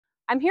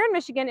I'm here in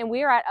Michigan and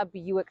we are at a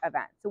Buick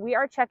event. So we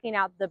are checking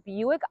out the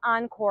Buick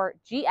Encore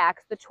GX,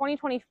 the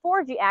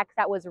 2024 GX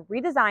that was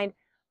redesigned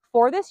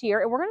for this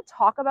year. And we're going to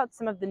talk about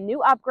some of the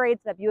new upgrades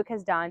that Buick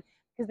has done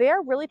because they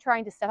are really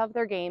trying to step up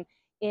their game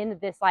in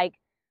this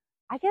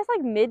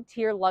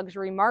mid-tier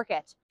luxury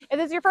market. If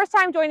this is your first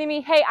time joining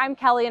me, hey, I'm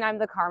Kelly and I'm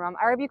the car mom.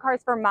 I review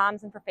cars for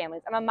moms and for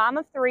families. I'm a mom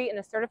of 3 and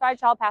a certified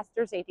child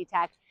passenger safety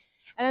tech.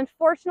 And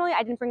unfortunately,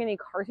 I didn't bring any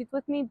car seats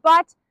with me,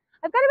 but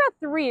I've got about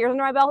 3 years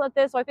under my belt at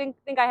this, so I think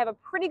I have a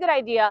pretty good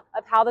idea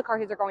of how the car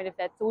seats are going to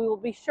fit. So we will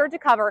be sure to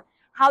cover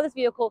how this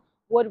vehicle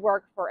would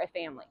work for a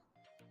family.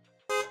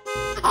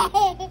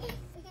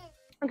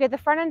 Okay, the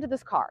front end of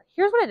this car.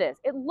 Here's what it is.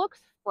 It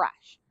looks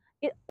fresh.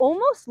 It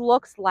almost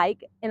looks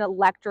like an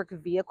electric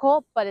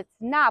vehicle, but it's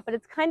not. But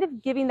it's kind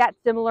of giving that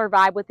similar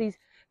vibe with these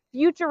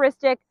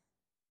futuristic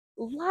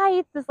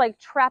lights, this like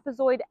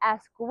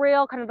trapezoid-esque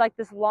grille, kind of like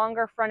this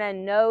longer front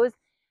end nose.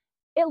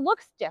 It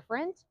looks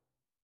different,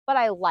 but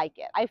I like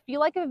it. I feel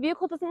like if a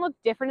vehicle doesn't look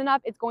different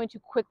enough, it's going to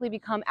quickly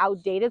become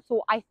outdated.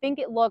 So I think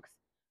it looks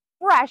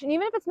fresh. And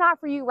even if it's not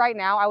for you right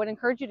now, I would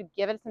encourage you to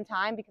give it some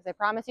time because I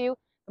promise you,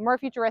 the more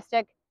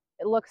futuristic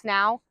it looks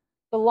now,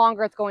 the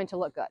longer it's going to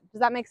look good.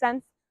 Does that make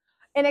sense?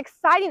 An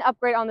exciting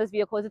upgrade on this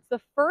vehicle is it's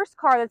the first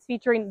car that's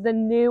featuring the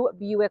new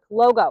Buick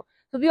logo.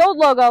 So the old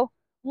logo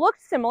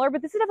looked similar,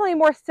 but this is definitely a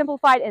more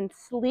simplified and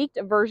sleeked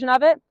version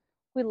of it.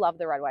 We love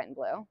the red, white, and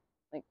blue,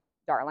 like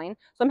darling.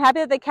 So I'm happy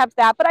that they kept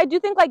that, but I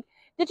do think like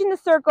ditching the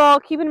circle,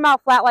 keeping them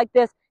out flat like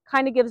this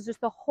kind of gives just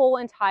the whole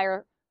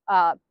entire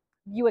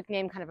Buick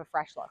name kind of a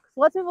fresh look. So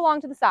let's move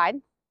along to the side.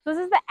 So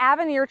this is the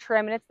Avenir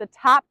trim, and it's the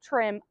top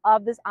trim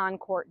of this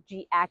Encore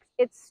GX.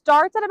 It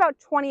starts at about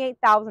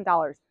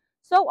 $28,000.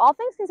 So all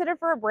things considered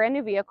for a brand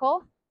new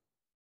vehicle,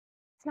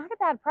 it's not a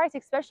bad price,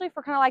 especially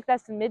for kind of like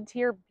this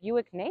mid-tier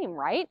Buick name,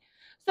 right?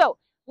 So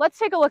let's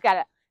take a look at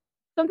it.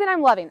 Something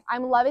I'm loving.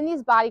 I'm loving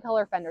these body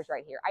color fenders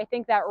right here. I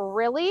think that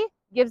really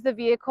gives the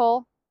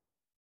vehicle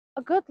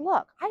a good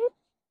look. I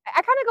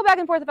kind of go back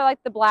and forth if I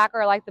like the black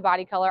or I like the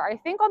body color. I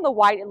think on the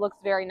white, it looks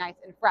very nice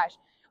and fresh.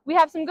 We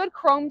have some good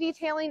chrome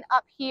detailing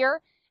up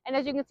here. And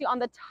as you can see on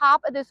the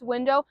top of this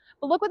window,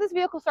 but look what this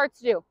vehicle starts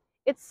to do.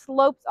 It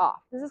slopes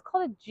off. This is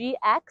called a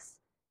GX.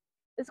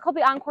 This is called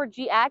the Encore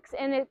GX.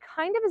 And it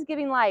kind of is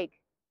giving like,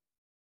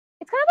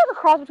 it's kind of like a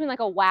cross between like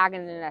a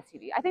wagon and an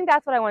SUV. I think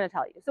that's what I want to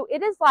tell you. So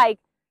it is like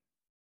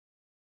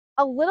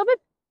a little bit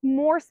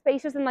more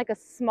spacious than like a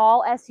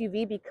small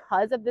SUV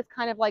because of this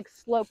kind of like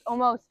sloped,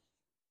 almost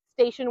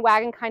station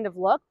wagon kind of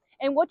look.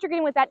 And what you're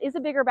getting with that is a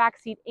bigger back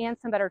seat and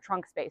some better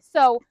trunk space.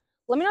 So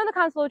let me know in the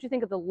comments below what you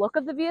think of the look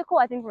of the vehicle.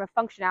 I think from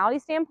a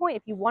functionality standpoint,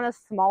 if you want a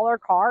smaller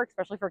car,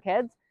 especially for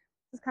kids,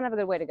 this is kind of a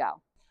good way to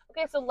go.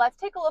 Okay, so let's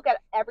take a look at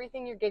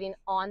everything you're getting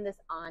on this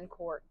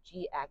Encore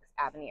GX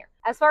Avenir.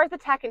 As far as the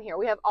tech in here,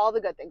 we have all the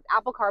good things.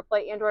 Apple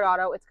CarPlay, Android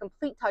Auto, it's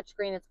complete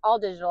touchscreen, it's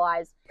all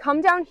digitalized. Come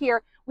down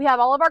here, we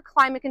have all of our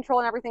climate control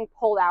and everything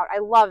pulled out. I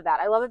love that.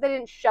 I love that they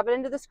didn't shove it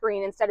into the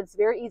screen. Instead, it's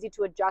very easy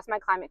to adjust my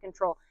climate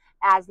control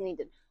as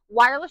needed.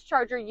 Wireless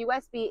charger,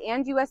 USB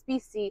and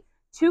USB-C,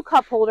 2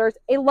 cup holders.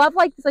 I love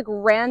like this like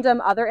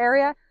random other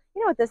area.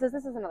 You know what this is?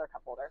 This is another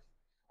cup holder.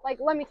 Like,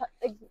 let me tell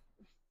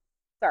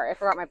sorry, I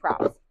forgot my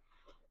props.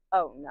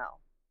 Oh no.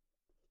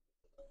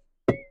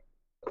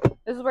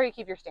 This is where you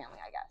keep your Stanley,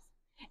 I guess.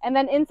 And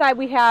then inside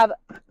we have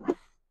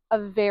a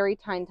very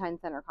tiny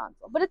center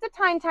console. But it's a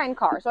tiny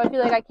car, so I feel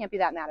like I can't be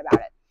that mad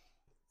about it.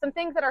 Some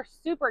things that are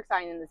super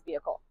exciting in this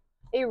vehicle.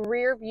 A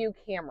rear view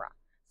camera.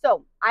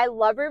 So I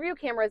love rear view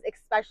cameras,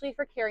 especially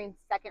for carrying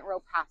second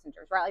row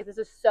passengers, right? Like this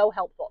is so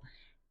helpful.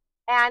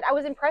 And I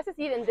was impressed to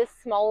see it in this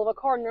small of a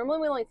car. Normally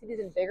we only see these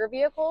in bigger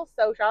vehicles.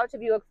 So shout out to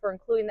Buick for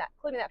including that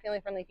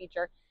family-friendly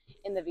feature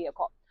in the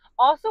vehicle.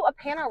 Also a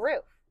pano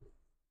roof.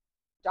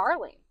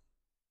 Darling.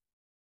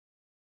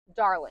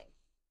 Darling.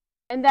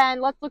 And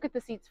then let's look at the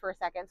seats for a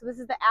second. So this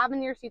is the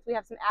Avenir seats. We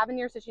have some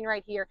Avenir stitching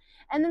right here.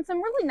 And then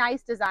some really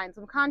nice designs,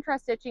 some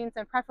contrast stitching,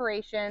 some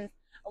perforations,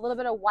 a little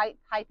bit of white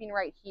piping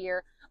right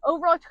here.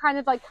 Overall, kind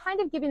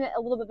of giving it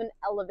a little bit of an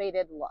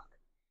elevated look.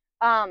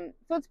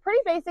 So it's pretty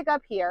basic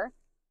up here.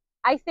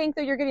 I think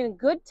that you're getting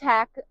good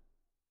tech,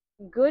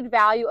 good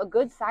value, a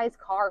good size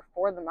car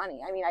for the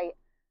money. I mean,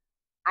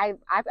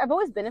 I've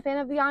always been a fan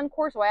of the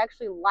Encore, so I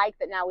actually like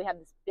that now we have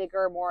this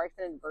bigger, more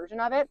extended version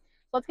of it.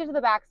 So let's get to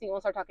the back seat and we'll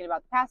start talking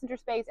about the passenger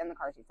space and the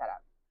car seat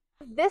setup.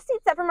 This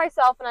seat's set for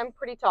myself, and I'm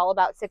pretty tall,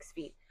 about 6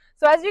 feet.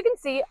 So as you can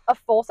see, a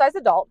full-size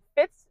adult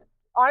fits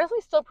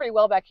honestly still pretty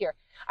well back here.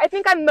 I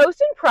think I'm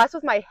most impressed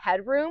with my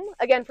headroom.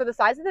 Again, for the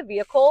size of the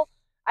vehicle,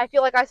 I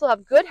feel like I still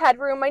have good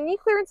headroom. My knee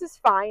clearance is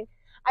fine.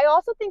 I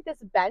also think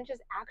this bench is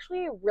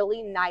actually a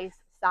really nice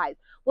size.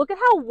 Look at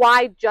how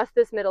wide just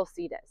this middle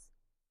seat is.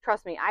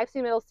 Trust me, I've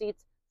seen middle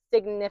seats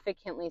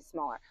significantly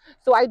smaller.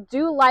 So I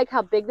do like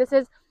how big this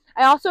is.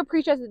 I also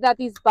appreciate that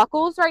these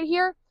buckles right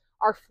here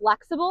are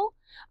flexible.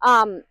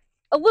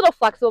 A little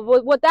flexible,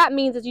 but what that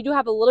means is you do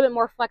have a little bit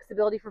more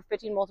flexibility for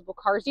fitting multiple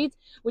car seats,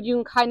 where you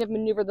can kind of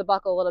maneuver the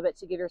buckle a little bit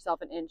to give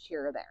yourself an inch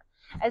here or there.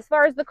 As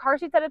far as the car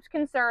seat setup is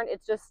concerned,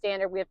 it's just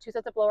standard. We have 2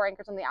 sets of blower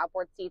anchors on the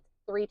outboard seats,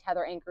 3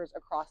 tether anchors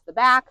across the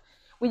back.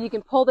 When you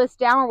can pull this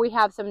down, where we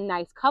have some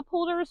nice cup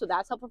holders, so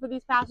that's helpful for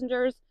these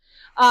passengers.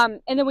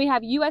 And then we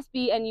have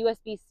USB and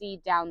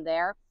USB-C down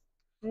there.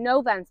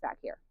 No vents back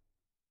here.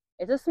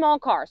 It's a small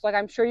car, so like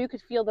I'm sure you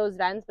could feel those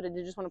vents, but I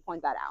did just want to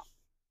point that out.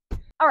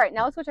 All right,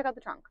 now let's go check out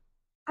the trunk.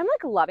 I'm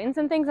like loving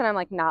some things and I'm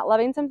like not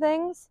loving some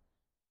things.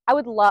 I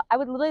would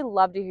literally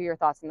love to hear your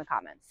thoughts in the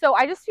comments. So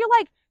I just feel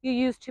like you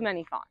use too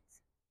many fonts.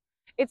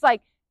 It's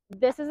like,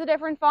 this is a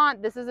different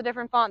font, this is a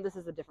different font, this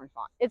is a different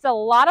font. It's a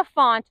lot of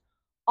font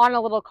on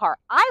a little car.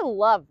 I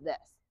love this.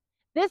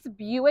 This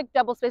Buick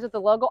double space with the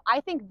logo,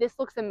 I think this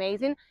looks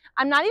amazing.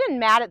 I'm not even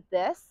mad at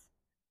this.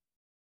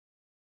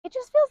 It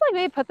just feels like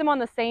they put them on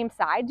the same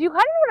side. Do you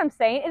kind of know what I'm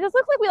saying? It just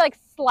looks like we like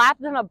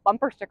slapped them of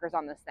bumper stickers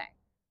on this thing.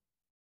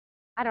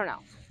 I don't know.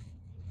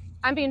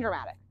 I'm being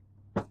dramatic.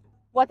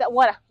 What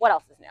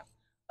else is new?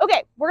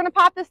 Okay, we're gonna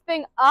pop this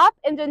thing up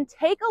and then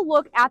take a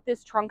look at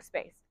this trunk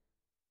space.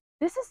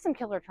 This is some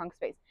killer trunk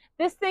space.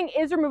 This thing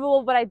is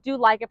removable, but I do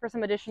like it for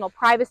some additional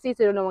privacy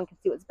so no one can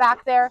see what's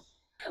back there.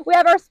 We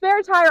have our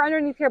spare tire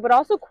underneath here, but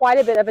also quite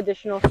a bit of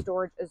additional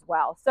storage as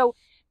well. So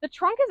the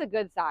trunk is a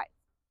good size.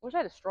 I wish I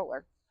had a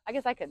stroller. I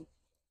guess I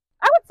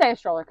would say a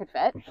stroller could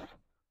fit.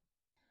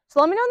 So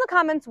let me know in the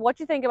comments what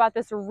you think about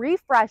this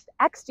refreshed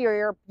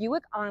exterior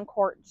Buick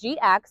Encore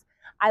GX.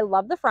 I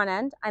love the front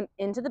end. I'm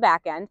into the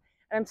back end.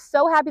 And I'm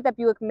so happy that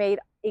Buick made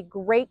a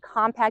great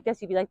compact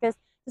SUV like this,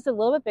 just a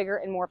little bit bigger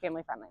and more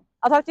family friendly.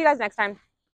 I'll talk to you guys next time.